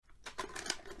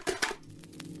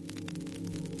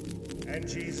And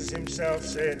Jesus himself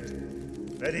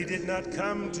said that he did not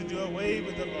come to do away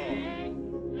with the law.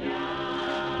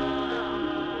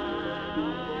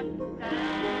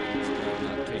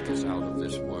 Not take us out of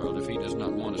this world if he does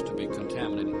not want us to be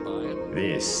contaminated by it.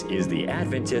 This is the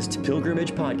Adventist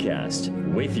Pilgrimage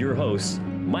Podcast with your hosts,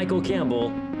 Michael Campbell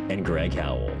and Greg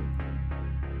Howell.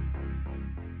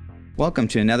 Welcome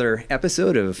to another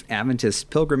episode of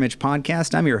Adventist Pilgrimage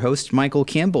Podcast. I'm your host, Michael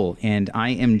Campbell, and I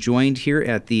am joined here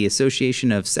at the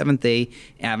Association of Seventh-day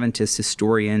Adventist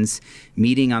Historians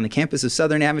meeting on the campus of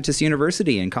Southern Adventist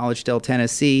University in Collegedale,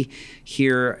 Tennessee,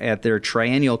 here at their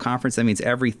triennial conference. That means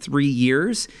every 3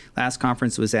 years. Last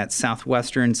conference was at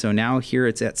Southwestern, so now here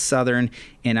it's at Southern,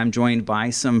 and I'm joined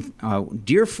by some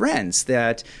dear friends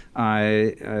that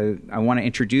I want to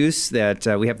introduce that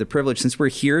we have the privilege, since we're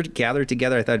here gathered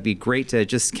together, I thought it'd be great to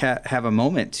just have a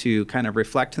moment to kind of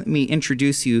reflect. Let me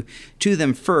introduce you to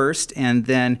them first and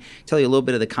then tell you a little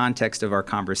bit of the context of our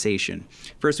conversation.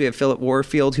 First, we have Philip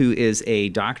Warfield, who is a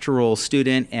doctoral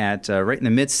student at right in the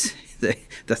midst,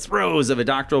 the throes of a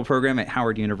doctoral program at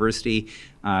Howard University.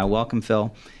 Welcome,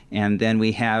 Phil. And then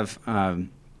we have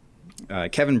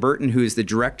Kevin Burton, who is the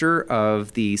director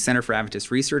of the Center for Adventist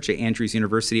Research at Andrews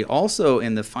University, also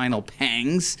in the final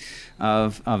pangs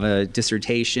of a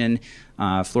dissertation,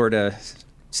 Florida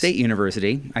State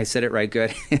University. I said it right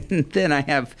good. And then I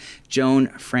have Joan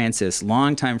Francis,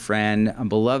 longtime friend, a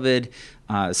beloved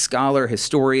scholar,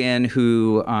 historian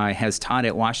who has taught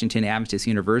at Washington Adventist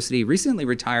University, recently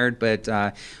retired, but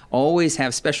always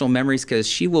have special memories because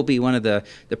she will be one of the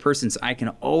persons I can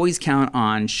always count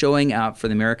on showing up for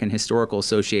the American Historical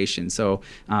Association. So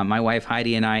my wife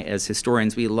Heidi and I, as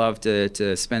historians, we love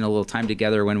to spend a little time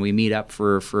together when we meet up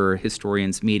for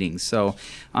historians meetings. So,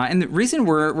 and the reason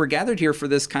we're gathered here for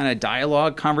this kind of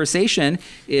dialogue conversation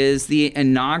is the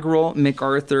inaugural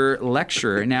MacArthur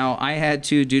Lecture. Now, I had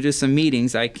to, due to some meetings,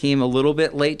 I came a little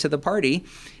bit late to the party,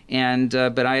 and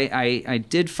but I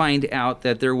did find out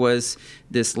that there was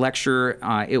this lecture.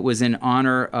 It was in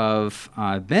honor of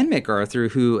Ben MacArthur,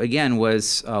 who, again,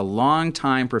 was a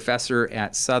longtime professor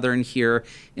at Southern here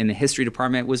in the history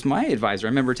department, was my advisor. I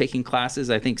remember taking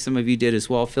classes. I think some of you did as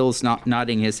well. Phil's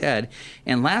nodding his head.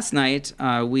 And last night,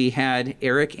 we had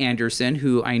Eric Anderson,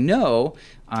 who I know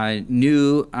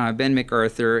knew Ben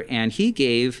MacArthur, and he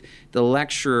gave the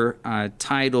lecture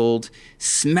titled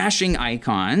Smashing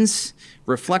Icons,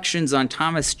 Reflections on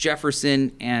Thomas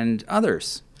Jefferson and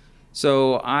Others.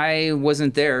 So I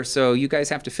wasn't there, so you guys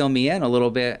have to fill me in a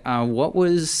little bit. What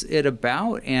was it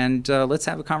about? And let's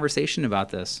have a conversation about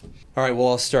this. All right, well,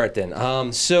 I'll start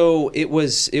then. So it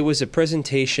was a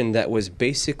presentation that was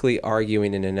basically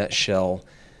arguing in a nutshell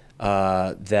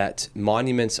that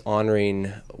monuments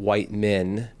honoring white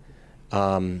men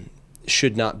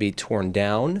should not be torn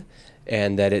down,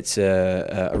 and that it's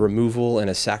a removal and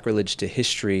a sacrilege to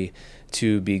history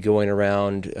to be going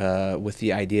around with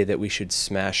the idea that we should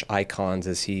smash icons,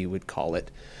 as he would call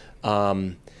it.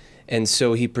 And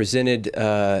so he presented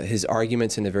his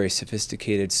arguments in a very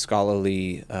sophisticated,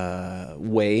 scholarly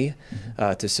way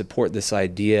to support this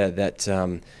idea that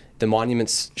the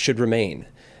monuments should remain,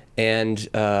 and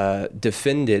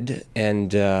defended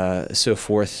and so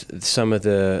forth some of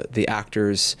the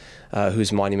actors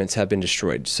whose monuments have been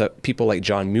destroyed. So people like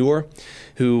John Muir,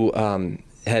 who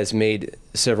has made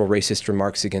several racist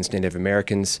remarks against Native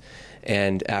Americans,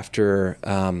 and after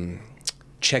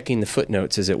checking the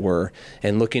footnotes, as it were,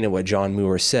 and looking at what John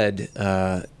Muir said,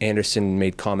 Anderson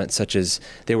made comments such as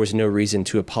there was no reason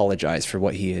to apologize for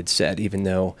what he had said, even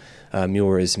though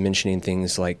Muir is mentioning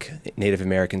things like Native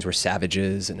Americans were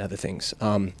savages and other things.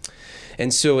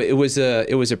 And so it was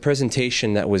a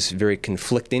presentation that was very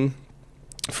conflicting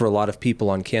for a lot of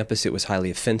people on campus. It was highly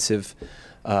offensive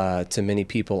to many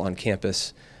people on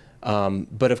campus,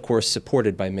 but of course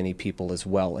supported by many people as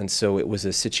well. And so it was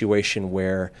a situation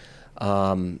where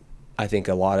I think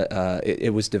a lot of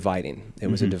it was dividing. It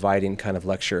was a dividing kind of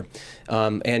lecture,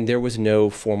 and there was no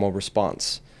formal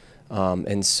response.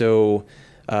 And so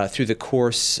through the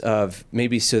course of,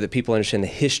 maybe so that people understand the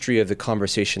history of the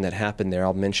conversation that happened there,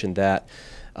 I'll mention that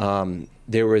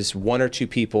there was one or two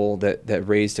people that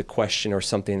raised a question or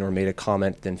something or made a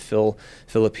comment. Then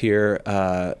Philip here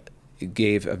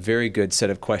gave a very good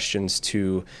set of questions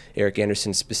to Eric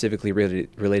Anderson, specifically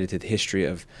related to the history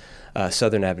of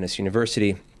Southern Adventist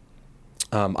University.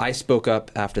 I spoke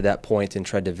up after that point and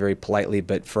tried to very politely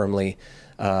but firmly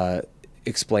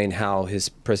explain how his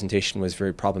presentation was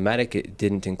very problematic. It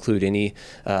didn't include any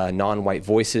non-white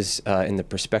voices in the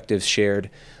perspectives shared,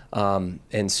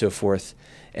 and so forth.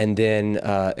 And then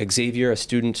Xavier, a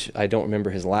student, I don't remember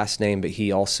his last name, but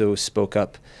he also spoke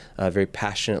up very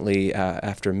passionately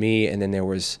after me. And then there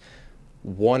was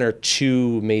one or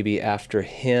two maybe after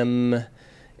him,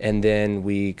 and then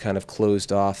we kind of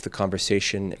closed off the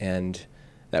conversation, and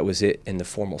that was it in the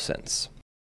formal sense.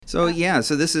 So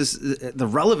so this is the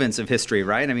relevance of history,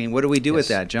 right? I mean, what do we do with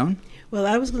that, Joan? Well,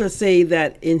 I was going to say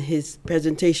that in his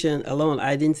presentation alone,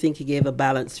 I didn't think he gave a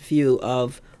balanced view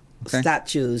of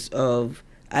statues, of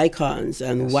icons,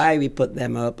 and why we put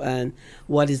them up, and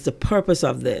what is the purpose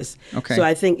of this. So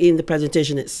I think in the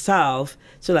presentation itself,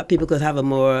 so that people could have a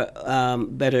more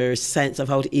better sense of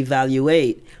how to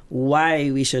evaluate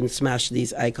why we shouldn't smash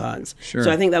these icons. Sure.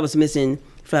 So I think that was missing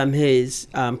from his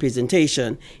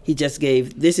presentation. He just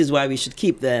gave, this is why we should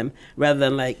keep them, rather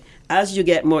than like, as you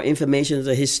get more information as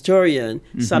a historian,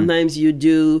 sometimes you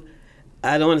do,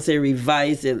 I don't want to say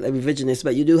revise it, revisionist,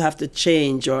 but you do have to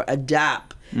change or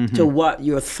adapt to what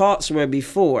your thoughts were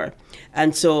before.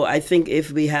 And so I think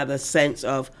if we have a sense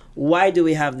of why do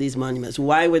we have these monuments,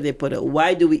 why were they put up,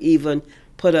 why do we even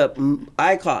put up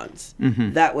icons,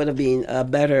 that would have been a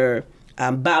better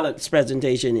balanced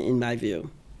presentation in my vieu.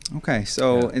 Okay,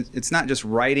 so it's not just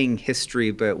writing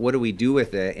history, but what do we do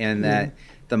with it? And that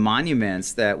the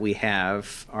monuments that we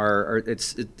have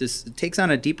it takes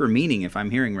on a deeper meaning, if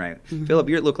I'm hearing right. Philip,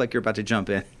 you look like you're about to jump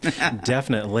in.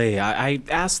 Definitely. I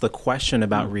asked the question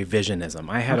about revisionism.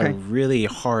 I had a really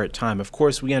hard time. Of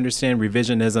course, we understand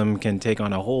revisionism can take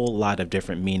on a whole lot of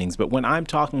different meanings, but when I'm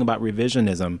talking about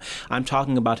revisionism, I'm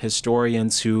talking about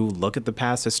historians who look at the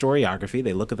past historiography,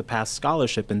 they look at the past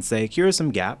scholarship and say, here are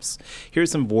some gaps, here are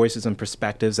some voices and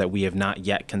perspectives that we have not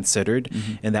yet considered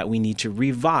and that we need to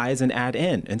revise and add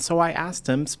in. And so I asked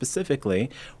him specifically,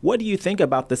 what do you think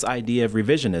about this idea of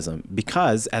revisionism?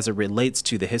 Because as it relates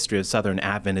to the history of Southern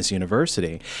Adventist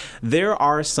University, there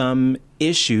are some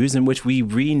issues in which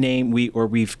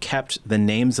we've kept the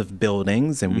names of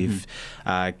buildings and we've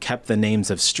kept the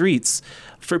names of streets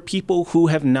for people who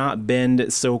have not been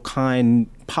so kind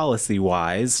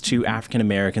policy-wise to African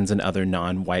Americans and other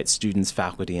non-white students,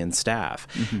 faculty, and staff.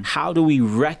 How do we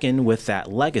reckon with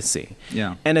that legacy?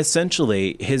 And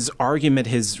essentially, his argument,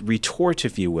 his retort,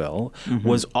 if you will,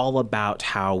 was all about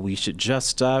how we should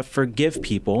just forgive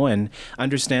people and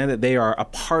understand that they are a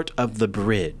part of the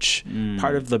bridge,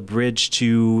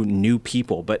 to new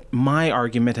people. But my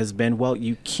argument has been, well,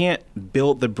 you can't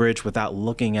build the bridge without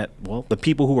looking at, the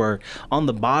people who are on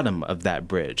the bottom of that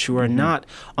bridge, who are not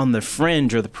on the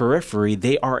fringe or the periphery.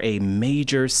 They are a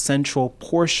major central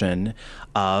portion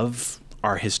of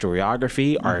our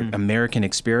historiography, our American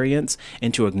experience,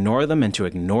 and to ignore them and to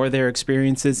ignore their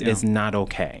experiences is not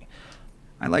okay.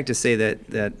 I like to say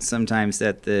that sometimes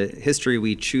that the history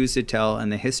we choose to tell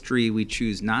and the history we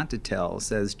choose not to tell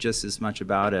says just as much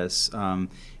about us.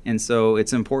 And so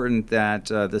it's important that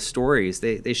the stories,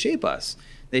 they shape us.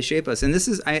 They shape us. And this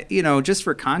is, just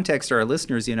for context to our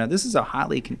listeners, this is a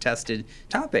hotly contested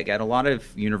topic at a lot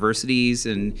of universities.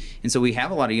 And so we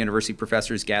have a lot of university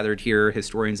professors gathered here,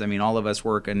 historians. I mean, all of us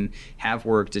work and have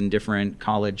worked in different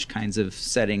college kinds of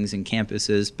settings and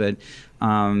campuses. But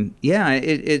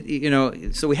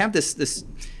so we have this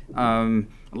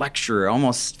lecture.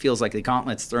 Almost feels like the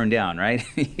gauntlet's thrown down, right?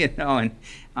 And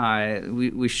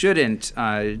we shouldn't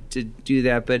to do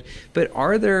that. But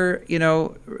are there,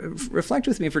 reflect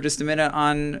with me for just a minute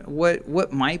on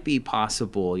what might be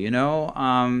possible,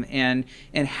 and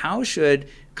how should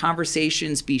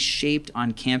conversations be shaped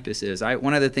on campuses?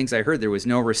 One of the things I heard, there was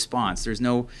no response. There's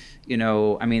no,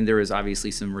 there was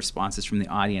obviously some responses from the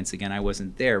audience. Again, I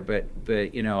wasn't there, but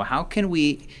how can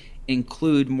we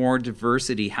include more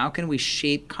diversity? How can we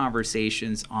shape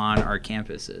conversations on our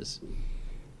campuses?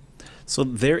 So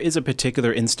there is a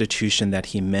particular institution that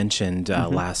he mentioned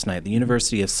last night, the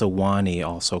University of Sewanee,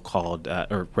 also called,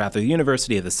 or rather the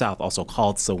University of the South, also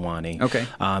called Sewanee. Okay.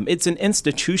 It's an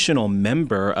institutional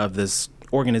member of this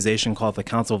organization called the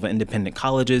Council of Independent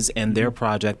Colleges and their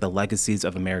project, The Legacies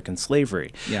of American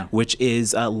Slavery, which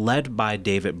is led by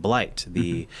David Blight,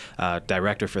 the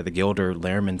director for the Gilder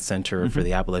Lehrman Center for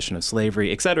the Abolition of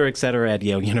Slavery, et cetera, at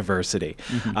Yale University.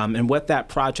 And what that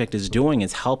project is doing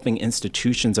is helping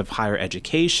institutions of higher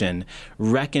education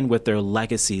reckon with their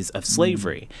legacies of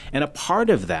slavery. And a part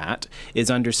of that is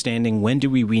understanding, when do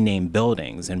we rename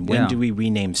buildings and when do we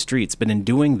rename streets? But in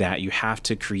doing that, you have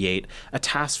to create a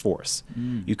task force.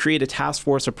 You create a task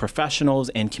force of professionals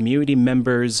and community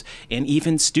members and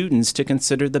even students to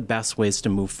consider the best ways to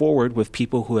move forward with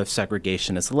people who have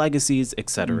segregationist legacies,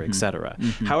 et cetera, et cetera.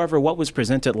 However, what was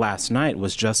presented last night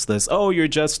was just this, you're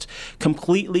just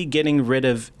completely getting rid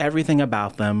of everything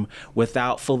about them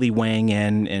without fully weighing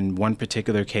in one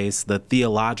particular case, the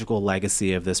theological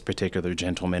legacy of this particular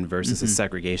gentleman versus a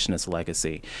segregationist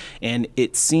legacy. And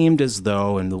it seemed as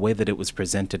though, and the way that it was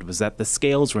presented, was that the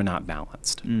scales were not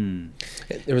balanced.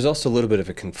 There was also a little bit of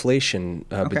a conflation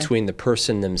between the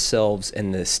person themselves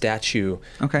and the statue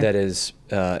that is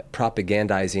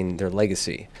propagandizing their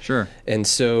legacy. Sure. And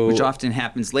so, which often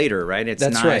happens later, right?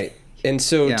 That's right. And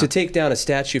so to take down a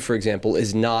statue, for example,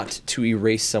 is not to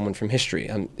erase someone from history.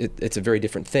 It's a very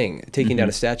different thing. Taking down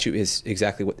a statue is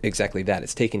exactly that.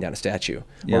 It's taking down a statue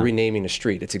or renaming a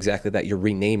street. It's exactly that. You're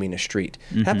renaming a street.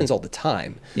 It happens all the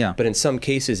time. Yeah. But in some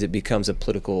cases, it becomes a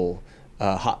political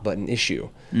hot button issue.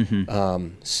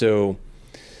 So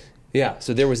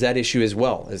there was that issue as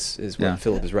well, as what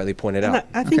Philip has rightly pointed out.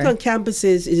 I think on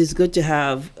campuses, it is good to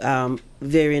have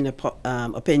varying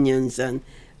opinions and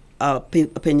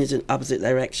opinions in opposite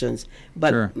directions.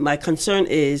 But my concern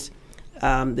is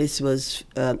this was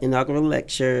inaugural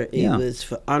lecture. It was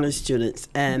for honor students.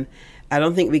 And I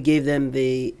don't think we gave them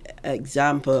the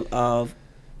example of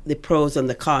the pros and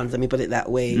the cons, let me put it that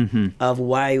way, of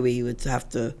why we would have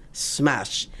to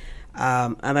smash.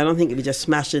 And I don't think we're just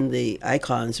smashing the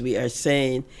icons. We are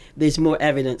saying there's more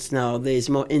evidence now.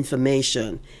 There's more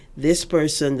information. This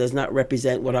person does not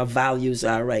represent what our values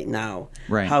are right now,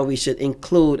 how we should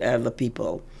include other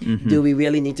people. Do we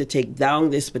really need to take down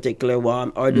this particular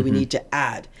one, or do we need to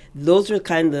add? Those are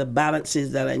kind of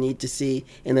balances that I need to see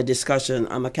in a discussion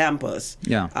on the campus.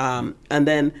 And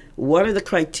then what are the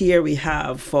criteria we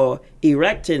have for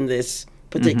erecting this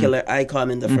particular icon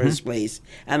in the first place?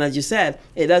 And as you said,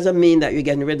 it doesn't mean that you're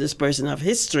getting rid of this person of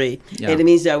history. It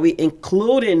means that we're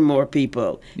including more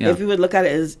people. If we would look at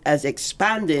it as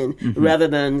expanding rather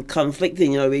than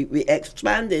conflicting, we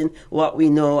expanding what we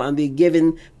know, and we're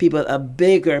giving people a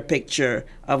bigger picture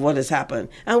of what has happened.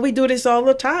 And we do this all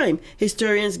the time.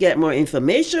 Historians get more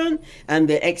information and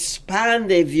they expand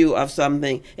their view of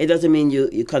something. It doesn't mean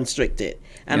you constrict it.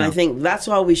 And I think that's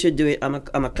how we should do it on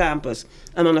a campus.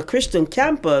 And on a Christian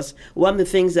campus, one of the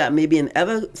things that maybe in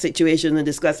other situations we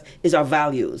discuss is our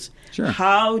values.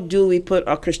 How do we put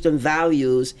our Christian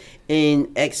values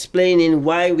in explaining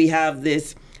why we have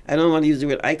this, I don't want to use the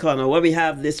word icon, or why we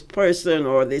have this person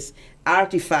or this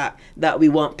artifact that we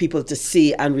want people to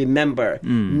see and remember.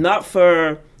 Not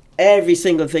for every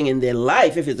single thing in their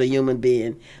life if it's a human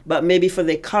being, but maybe for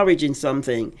their courage in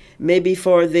something, maybe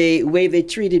for the way they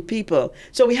treated people.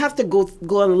 So we have to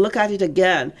go and look at it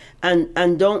again,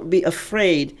 and don't be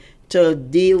afraid to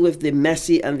deal with the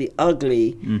messy and the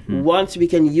ugly once we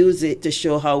can use it to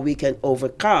show how we can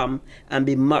overcome and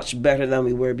be much better than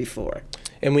we were before.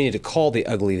 And we need to call the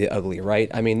ugly, right?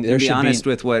 I mean, there should be honest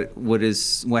with what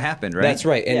happened, right? That's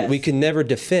right. And we can never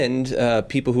defend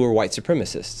people who are white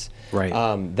supremacists. Right.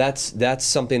 That's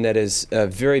something that is a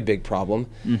very big problem.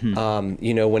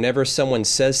 Whenever someone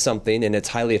says something and it's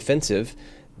highly offensive,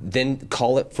 then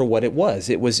call it for what it was.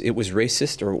 It was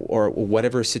racist or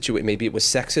whatever situation. Maybe it was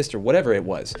sexist or whatever it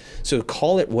was. So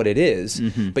call it what it is.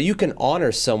 But you can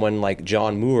honor someone like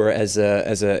John Moore as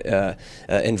a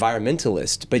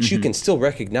environmentalist, but you can still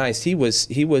recognize he was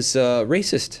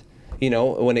racist.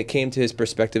 When it came to his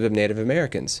perspective of Native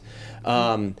Americans,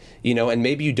 and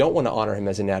maybe you don't want to honor him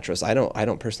as a naturalist. I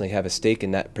don't personally have a stake in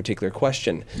that particular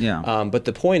question. But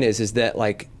the point is that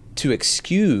like to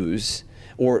excuse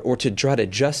or to try to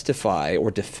justify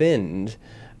or defend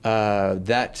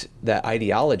that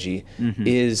ideology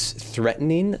is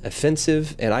threatening,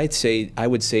 offensive, and I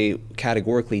would say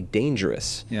categorically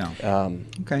dangerous.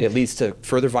 It leads to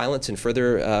further violence and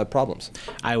further problems.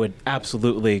 I would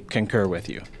absolutely concur with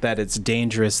you that it's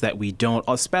dangerous that we don't,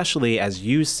 especially as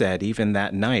you said, even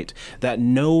that night, that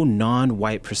no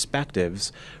non-white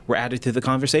perspectives were added to the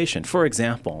conversation. For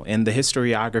example, in the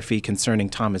historiography concerning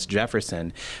Thomas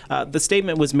Jefferson, the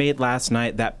statement was made last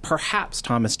night that perhaps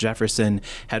Thomas Jefferson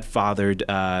had fathered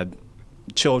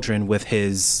children with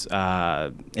his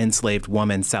enslaved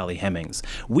woman, Sally Hemings.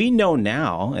 We know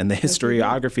now in the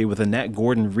historiography with Annette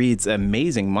Gordon Reed's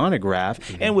amazing monograph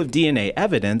and with DNA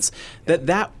evidence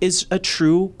that is a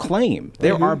true claim.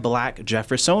 There are black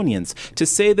Jeffersonians. To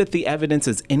say that the evidence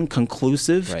is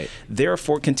inconclusive,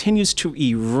 therefore continues to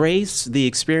erase the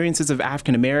experiences of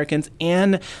African Americans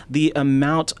and the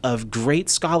amount of great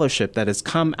scholarship that has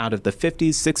come out of the 50s,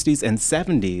 60s, and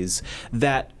 70s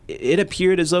that it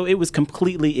appeared as though it was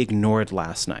completely ignored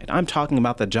last night. I'm talking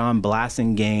about the John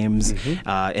Blassing games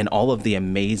and all of the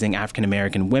amazing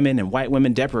African-American women and white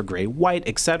women, Deborah Gray White,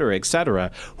 et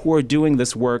cetera, who are doing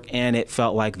this work, and it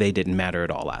felt like they didn't matter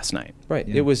at all last night. Right.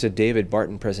 It was a David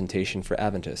Barton presentation for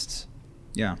Adventists.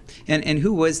 Yeah. And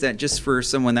who was that, just for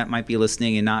someone that might be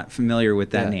listening and not familiar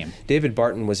with that name? David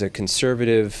Barton was a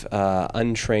conservative,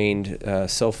 untrained,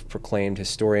 self-proclaimed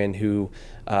historian who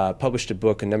published a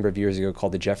book a number of years ago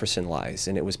called The Jefferson Lies,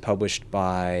 and it was published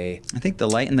by... I think The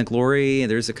Light and the Glory,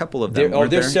 there's a couple of them.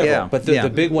 There's several, yeah. but the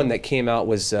big one that came out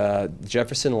was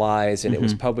Jefferson Lies, and it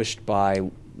was published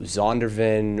by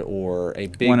Zondervan or a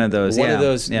big... One of those,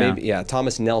 maybe,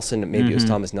 Thomas Nelson, maybe it was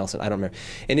Thomas Nelson, I don't remember.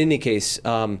 In any case,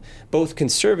 both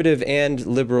conservative and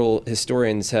liberal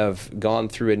historians have gone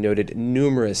through and noted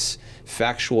numerous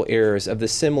factual errors of the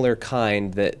similar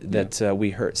kind that we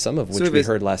heard, some of which we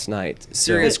heard last night.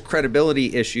 Serious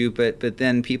credibility issue, but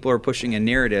then people are pushing a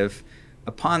narrative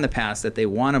upon the past that they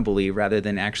want to believe rather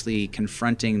than actually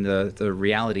confronting the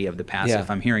reality of the past,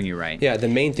 if I'm hearing you right. Yeah, the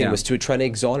main thing was to try to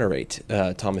exonerate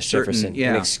Thomas Jefferson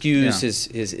and excuse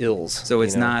his ills. So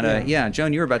it's not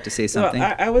Joan, you were about to say something.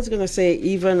 Well, I was going to say,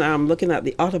 even looking at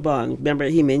the Audubon, remember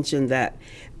he mentioned that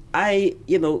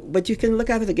but you can look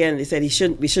at it again. They said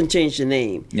we shouldn't change the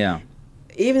name. Yeah.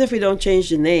 Even if we don't change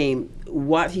the name,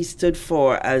 what he stood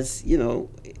for as,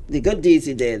 the good deeds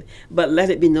he did, but let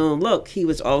it be known, look, he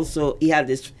had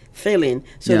this failing,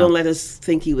 so don't let us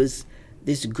think he was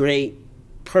this great,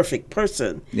 perfect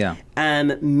person. Yeah.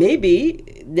 And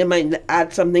maybe they might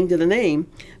add something to the name.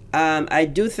 I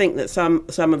do think that some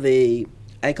of the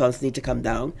icons need to come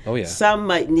down. Oh, yeah. Some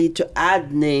might need to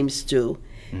add names to.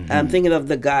 I'm thinking of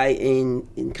the guy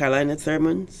in Carolina,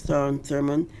 Son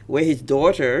Thurman, where his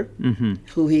daughter,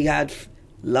 who he had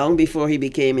long before he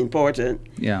became important.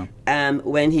 Yeah.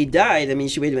 When he died,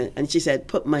 she wait a minute, and she said,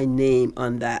 "Put my name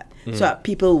on that," so that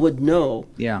people would know.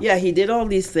 Yeah. Yeah, he did all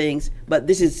these things, but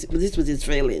this was his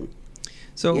failing.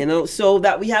 So so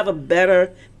that we have a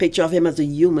better picture of him as a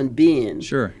human being.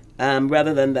 Sure.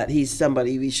 Rather than that he's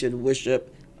somebody we should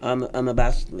worship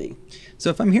unabashedly. So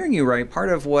if I'm hearing you right, part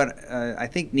of what I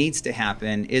think needs to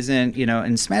happen isn't,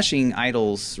 in smashing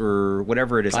idols or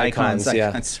whatever it is, icons,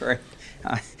 sorry.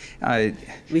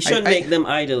 We shouldn't make them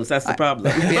idols. That's the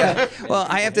problem. Yeah. Well,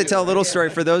 I have to tell a little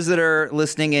story for those that are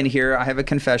listening in here. I have a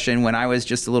confession. When I was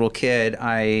just a little kid,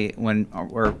 when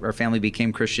our family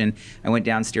became Christian, I went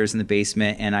downstairs in the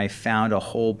basement and I found a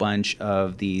whole bunch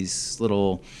of these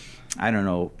little,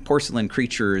 porcelain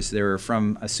creatures. They were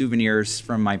from souvenirs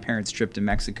from my parents' trip to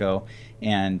Mexico.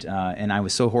 And I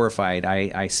was so horrified.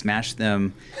 I smashed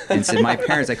them and said, I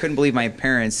couldn't believe my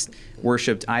parents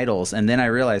worshipped idols. And then I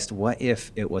realized, what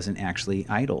if it wasn't actually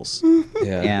idols?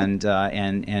 Yeah. And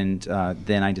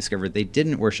then I discovered they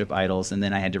didn't worship idols, and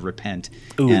then I had to repent.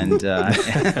 Ooh. And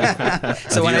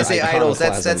so when I say idols,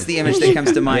 that's the image that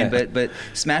comes to mind. Yeah. But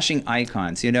smashing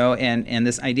icons, and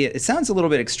this idea, it sounds a little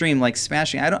bit extreme, like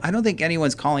smashing. I don't think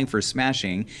anyone's calling for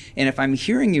smashing. And if I'm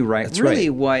hearing you right,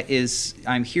 what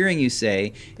I'm hearing you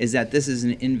say is that this is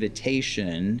an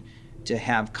invitation to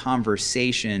have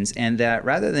conversations, and that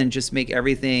rather than just make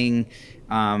everything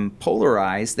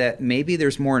polarized, that maybe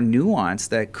there's more nuance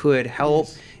that could help.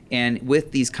 Yes. And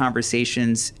with these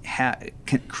conversations,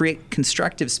 create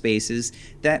constructive spaces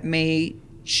that may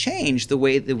change the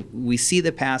way that we see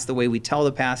the past, the way we tell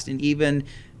the past, and even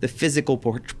the physical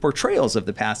portrayals of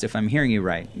the past, if I'm hearing you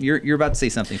right. You're about to say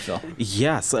something, Phil.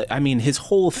 Yes. His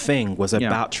whole thing was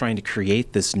about trying to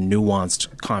create this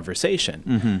nuanced conversation.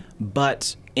 Mm-hmm.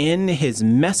 But in his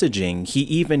messaging, he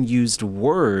even used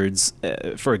words,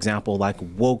 for example, like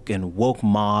woke and woke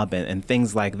mob and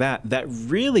things like that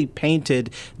really painted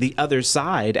the other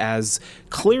side as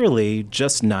clearly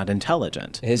just not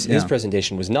intelligent. His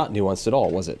presentation was not nuanced at all,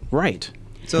 was it? Right.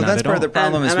 So that's part of the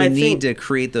problem is we need to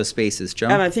create those spaces, Joe.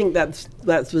 And I think that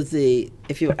was I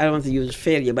don't want to use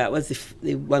failure, but was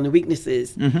one of the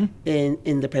weaknesses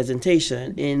in the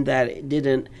presentation, in that it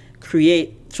didn't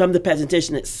create from the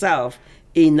presentation itself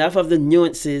enough of the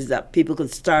nuances that people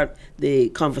could start the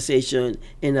conversation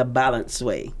in a balanced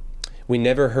way. We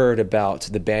never heard about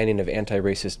the banning of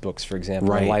anti-racist books, for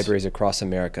example, in libraries across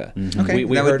America. Mm-hmm. Okay,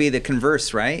 that would be the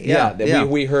converse, right? Yeah.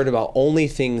 We heard about only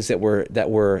things that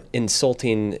were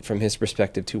insulting from his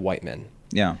perspective to white men.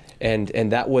 Yeah. And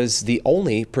that was the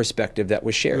only perspective that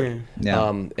was shared.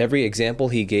 Yeah. Every example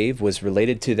he gave was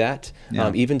related to that,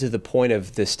 even to the point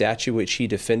of the statue which he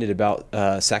defended about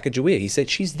Sacagawea. He said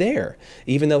she's there,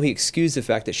 even though he excused the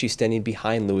fact that she's standing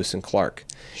behind Lewis and Clark.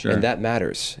 Sure. And that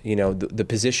matters. The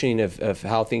positioning of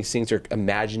how things are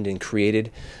imagined and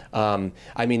created.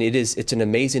 It's an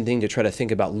amazing thing to try to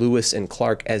think about Lewis and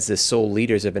Clark as the sole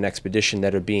leaders of an expedition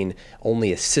that are being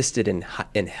only assisted and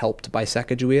helped by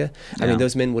Sacagawea.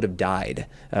 those men would have died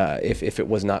if it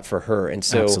was not for her. And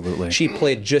so Absolutely. she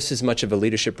played just as much of a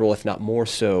leadership role, if not more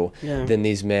so, than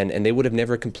these men. And they would have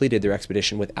never completed their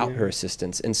expedition without her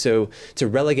assistance. And so to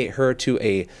relegate her to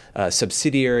a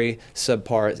subsidiary,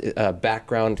 subpar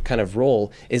background kind of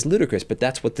role is ludicrous. But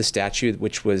that's what the statute,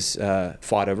 which was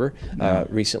fought over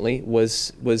recently,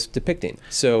 was depicting.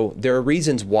 So there are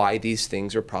reasons why these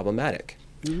things are problematic.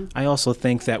 I also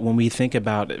think that when we think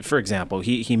about, for example,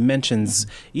 he mentions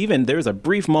even there's a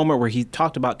brief moment where he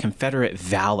talked about Confederate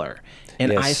valor.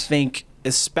 And I think,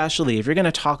 especially if you're going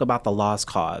to talk about the lost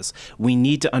cause, we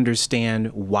need to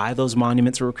understand why those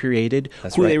monuments were created,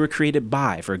 who they were created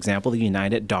by. For example, the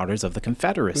United Daughters of the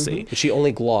Confederacy. But she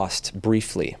only glossed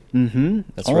briefly.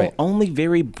 That's Only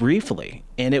very briefly.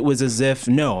 And it was as if,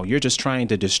 no, you're just trying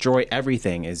to destroy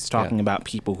everything. He's talking about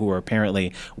people who are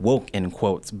apparently woke, in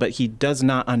quotes, but he does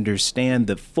not understand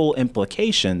the full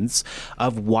implications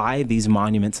of why these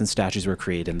monuments and statues were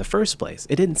created in the first place.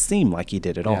 It didn't seem like he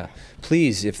did at all.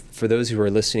 Please, for those who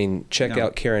are listening, check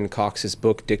out Karen Cox's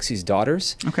book, Dixie's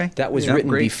Daughters. Okay. That was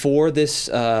written before this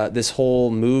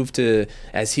whole move to,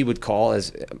 as he would call,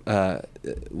 as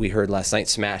we heard last night,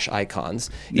 smash icons.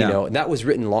 You know, that was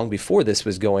written long before this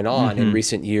was going on in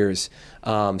recent years,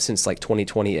 since like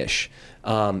 2020-ish.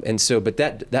 And so, but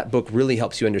that book really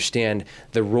helps you understand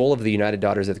the role of the United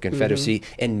Daughters of the Confederacy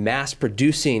in mass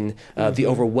producing the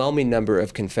overwhelming number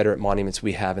of Confederate monuments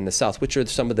we have in the South, which are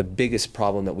some of the biggest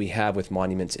problem that we have with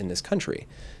monuments in this country.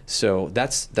 So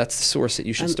that's the source that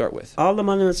you should start with. All the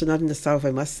monuments are not in the South,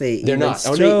 I must say. They're not.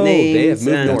 Street They have names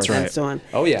moved north. and so on.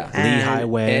 Oh, yeah. Lee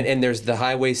Highway. And there's the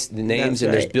highways, the names,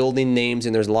 and there's building names,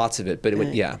 and there's lots of it. But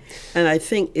And I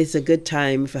think it's a good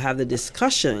time to have the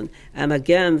discussion. And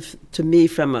again, to me,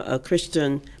 from a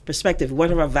Christian perspective,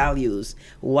 what are our values?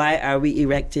 Why are we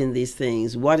erecting these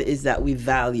things? What is that we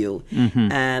value?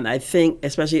 And I think,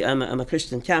 especially on a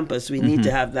Christian campus, we need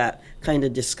to have that kind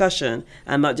of discussion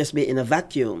and not just be in a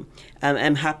vacuum. And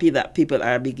I'm happy that people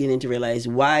are beginning to realize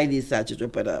why these statues were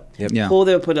put up, who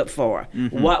they were put up for,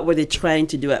 what were they trying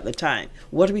to do at the time,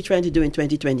 what are we trying to do in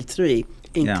 2023,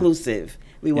 inclusive.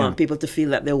 We want people to feel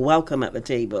that they're welcome at the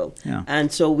table.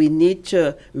 And so we need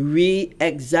to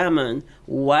re-examine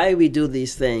why we do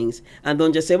these things and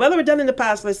don't just say, well, they were done in the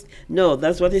past. No,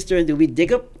 that's what historians do. We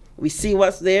dig up, we see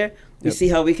what's there, we see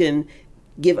how we can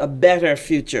give a better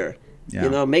future. You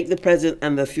know, make the present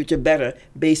and the future better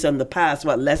based on the past,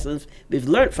 what lessons we've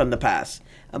learned from the past.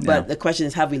 But the question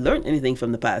is, have we learned anything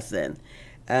from the past then?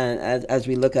 And as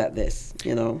we look at this,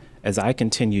 you know. As I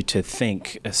continue to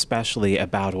think, especially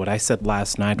about what I said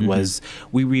last night, was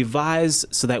we revise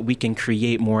so that we can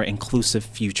create more inclusive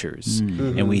futures.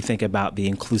 And we think about the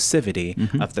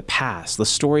inclusivity of the past, the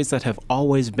stories that have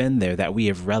always been there that we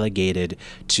have relegated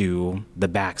to the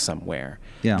back somewhere.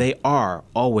 They are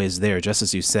always there, just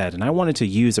as you said. And I wanted to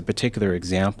use a particular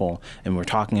example, and we're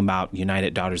talking about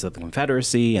United Daughters of the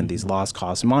Confederacy and these lost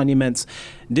cause monuments.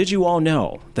 Did you all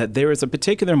know that there is a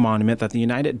particular monument that the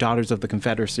United Daughters of the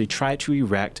Confederacy tried to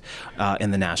erect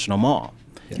in the National Mall?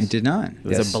 It did not. It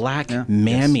was a black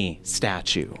mammy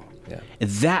statue.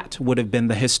 That would have been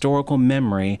the historical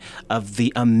memory of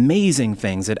the amazing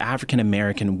things that African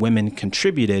American women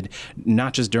contributed,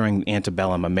 not just during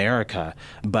antebellum America,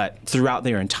 but throughout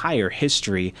their entire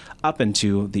history up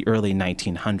into the early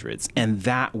 1900s. And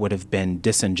that would have been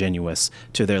disingenuous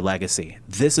to their legacy.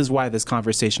 This is why this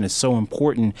conversation is so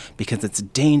important, because it's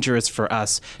dangerous for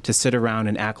us to sit around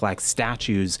and act like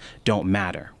statues don't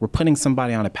matter. We're putting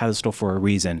somebody on a pedestal for a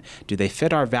reason. Do they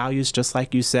fit our values, just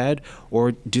like you said,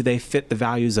 or do they fit the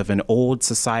values of an old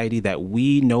society that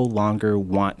we no longer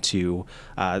want to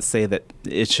say that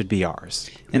it should be ours?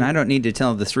 And I don't need to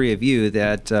tell the three of you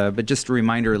that, but just a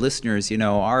reminder, listeners, you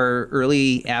know, our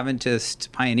early Adventist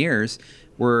pioneers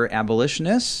were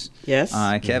abolitionists. Yes.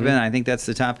 Kevin, I think that's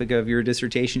the topic of your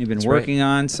dissertation you've been working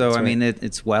on. So, I mean,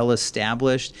 it's well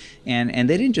established. And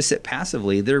they didn't just sit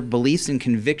passively. Their beliefs and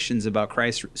convictions about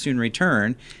Christ's soon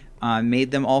return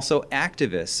made them also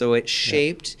activists. So it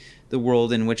shaped the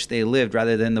world in which they lived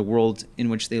rather than the world in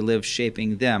which they lived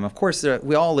shaping them. Of course,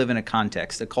 we all live in a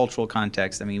context, a cultural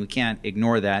context. I mean, we can't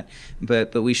ignore that,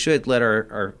 but we should let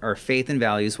our faith and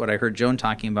values, what I heard Joan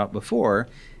talking about before,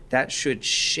 that should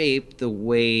shape the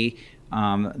way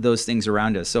those things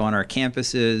around us. So on our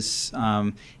campuses,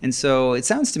 and so it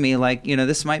sounds to me like, you know,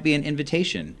 this might be an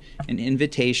invitation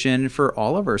for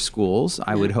all of our schools,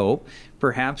 I would hope,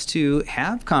 perhaps to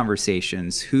have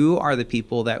conversations. Who are the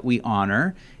people that we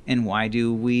honor, and why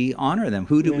do we honor them?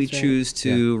 Who do we choose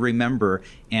to remember,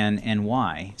 and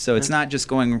why? So it's not just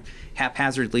going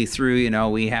haphazardly through,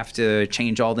 we have to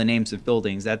change all the names of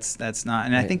buildings. That's not,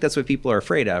 and I think that's what people are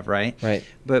afraid of, right? Right.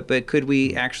 But could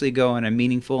we actually go in a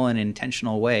meaningful and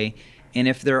intentional way? And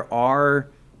if there are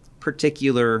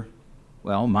particular,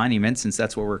 monuments, since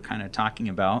that's what we're kind of talking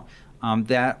about,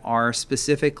 that are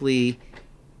specifically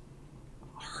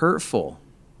hurtful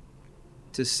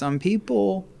to some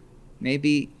people,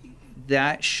 maybe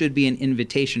that should be an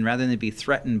invitation rather than be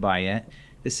threatened by it,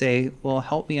 to say, well,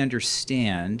 help me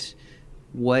understand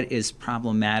what is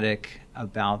problematic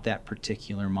about that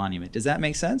particular monument. Does that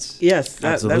make sense? Yes,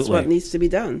 that's Absolutely. what needs to be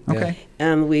done. Okay.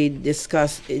 And we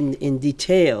discuss in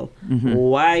detail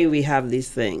why we have these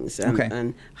things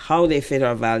and how they fit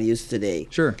our values today.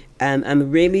 Sure.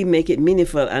 And really make it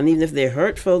meaningful. And even if they're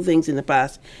hurtful things in the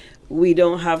past, we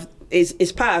don't have,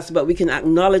 it's past, but we can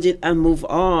acknowledge it and move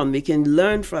on. We can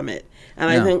learn from it. And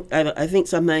I think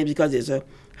sometimes because it's a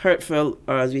hurtful,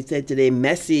 or as we said today,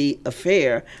 messy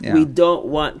affair, we don't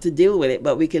want to deal with it,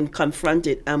 but we can confront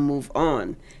it and move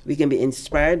on. We can be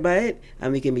inspired by it,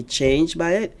 and we can be changed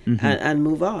by it, and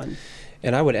move on.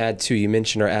 And I would add, too, you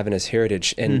mentioned our Adventist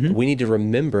heritage, and we need to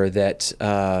remember that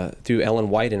through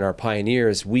Ellen White and our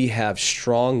pioneers, we have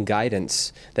strong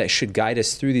guidance that should guide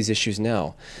us through these issues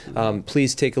now.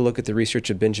 Please take a look at the research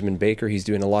of Benjamin Baker. He's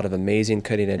doing a lot of amazing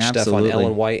cutting-edge stuff on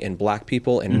Ellen White and Black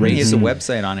people and race. He has a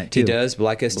website on it, too. He does,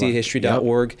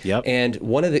 blacksthistory.org. Yep. And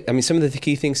some of the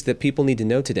key things that people need to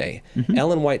know today,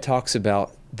 Ellen White talks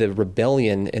about the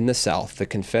rebellion in the South, the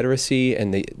Confederacy,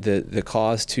 and the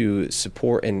cause to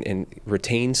support and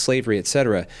retain slavery,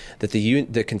 etc., that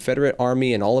the Confederate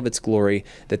Army and all of its glory,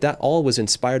 that all was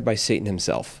inspired by Satan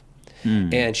himself.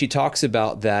 And she talks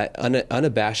about that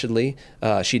unabashedly.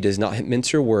 She does not mince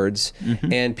her words.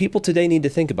 And people today need to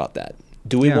think about that.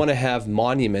 Do we want to have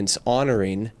monuments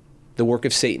honoring the work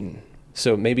of Satan?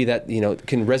 So maybe that,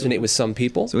 can resonate with some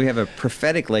people. So we have a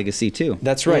prophetic legacy too.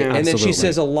 That's right. Yeah. And then she Absolutely.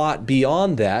 says a lot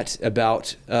beyond that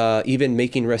about even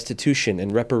making restitution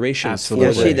and reparations Absolutely.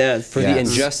 Yes, she does. for the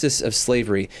injustice of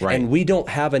slavery. Right. And we don't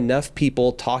have enough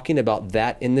people talking about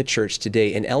that in the church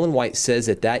today. And Ellen White says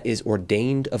that is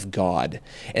ordained of God.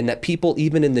 And that people,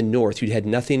 even in the North, who had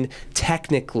nothing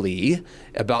technically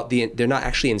about they're not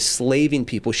actually enslaving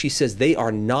people. She says they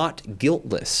are not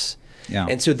guiltless. Yeah.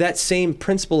 And so that same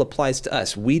principle applies to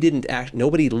us.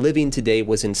 Nobody living today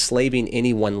was enslaving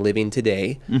anyone living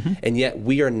today, and yet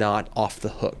we are not off the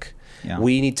hook. Yeah.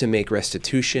 We need to make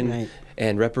restitution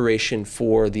and reparation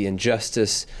for the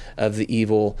injustice of the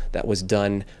evil that was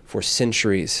done for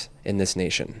centuries in this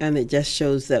nation. And it just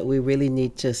shows that we really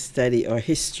need to study our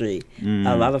history.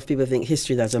 A lot of people think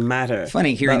history doesn't matter.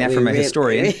 Funny hearing but that from a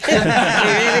historian.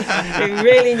 we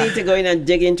really need to go in and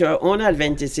dig into our own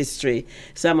Adventist history.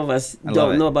 Some of us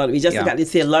don't know about it. We just look at the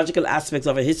theological aspects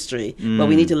of a history, but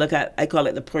we need to look at, I call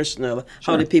it the personal.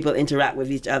 How do people interact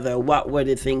with each other? What were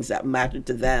the things that mattered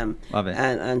to them? Love it.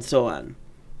 And so on.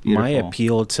 My Beautiful.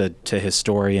 appeal to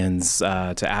historians,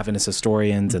 to Adventist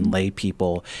historians and lay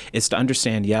people, is to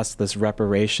understand, yes, this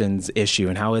reparations issue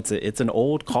and how it's an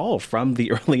old call from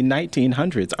the early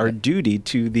 1900s, our duty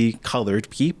to the colored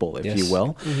people, if you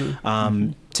will.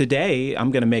 Today, I'm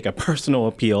going to make a personal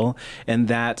appeal in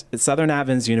that Southern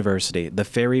Adventist University, the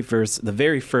very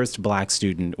first black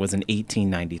student was in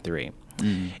 1893.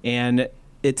 And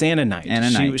it's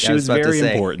Annanite. She was very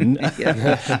important.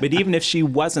 But even if she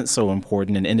wasn't so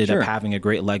important and ended up having a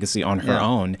great legacy on her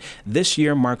own, this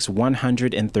year marks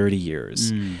 130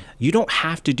 years. You don't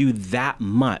have to do that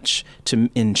much to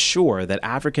ensure that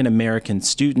African American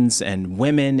students and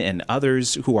women and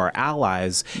others who are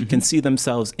allies can see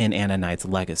themselves in Annanite's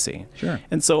legacy. Sure.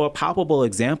 And so a palpable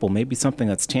example, maybe something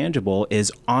that's tangible,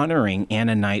 is honoring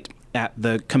Annanite at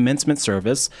the commencement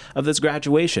service of this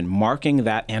graduation, marking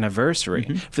that anniversary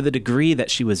for the degree that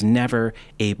she was never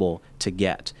able to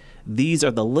get. These are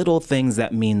the little things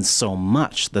that mean so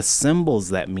much, the symbols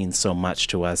that mean so much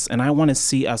to us. And I want to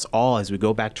see us all, as we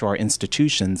go back to our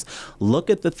institutions, look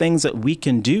at the things that we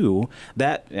can do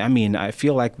that, I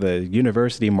feel like the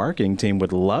university marketing team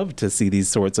would love to see these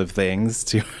sorts of things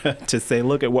to say,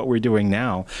 look at what we're doing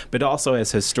now. But also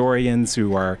as historians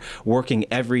who are working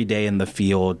every day in the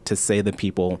field to say to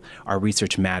people, our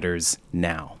research matters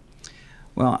now.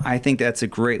 Well, I think that's a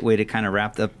great way to kind of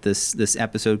wrap up this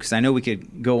episode, because I know we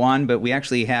could go on, but we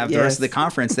actually have the rest of the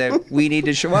conference that we need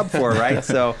to show up for, right?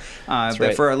 So,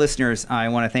 but for our listeners, I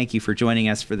want to thank you for joining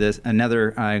us for this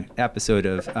another episode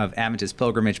of Adventist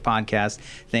Pilgrimage Podcast.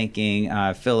 Thanking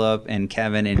Philip and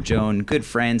Kevin and Joan, good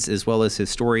friends as well as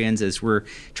historians, as we're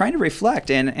trying to reflect.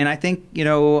 And I think,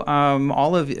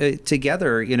 all of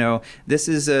together, this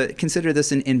is consider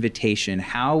this an invitation.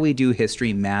 How we do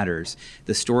history matters.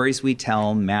 The stories we tell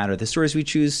matter. The stories we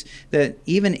choose that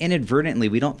even inadvertently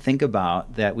we don't think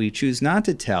about, that we choose not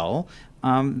to tell,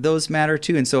 those matter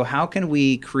too. And so how can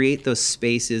we create those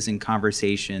spaces and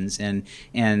conversations and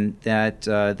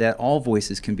that all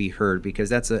voices can be heard, because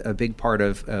that's a big part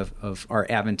of our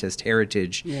Adventist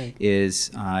heritage,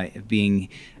 is being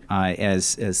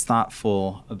as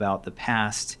thoughtful about the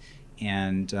past,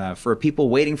 and for people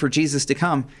waiting for Jesus to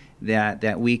come,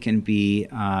 that we can be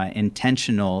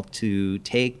intentional to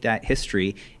take that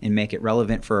history and make it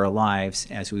relevant for our lives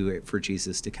as we wait for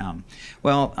Jesus to come.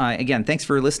 Well, again, thanks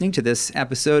for listening to this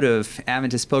episode of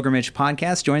Adventist Pilgrimage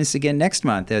Podcast. Join us again next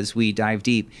month as we dive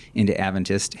deep into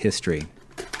Adventist history.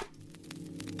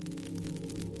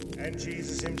 And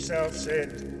Jesus himself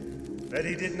said that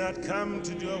he did not come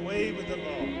to do away with the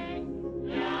law.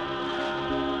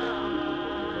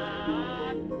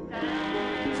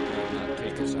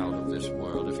 Take us out of this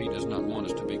world if he does not want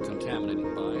us to be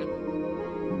contaminated by it.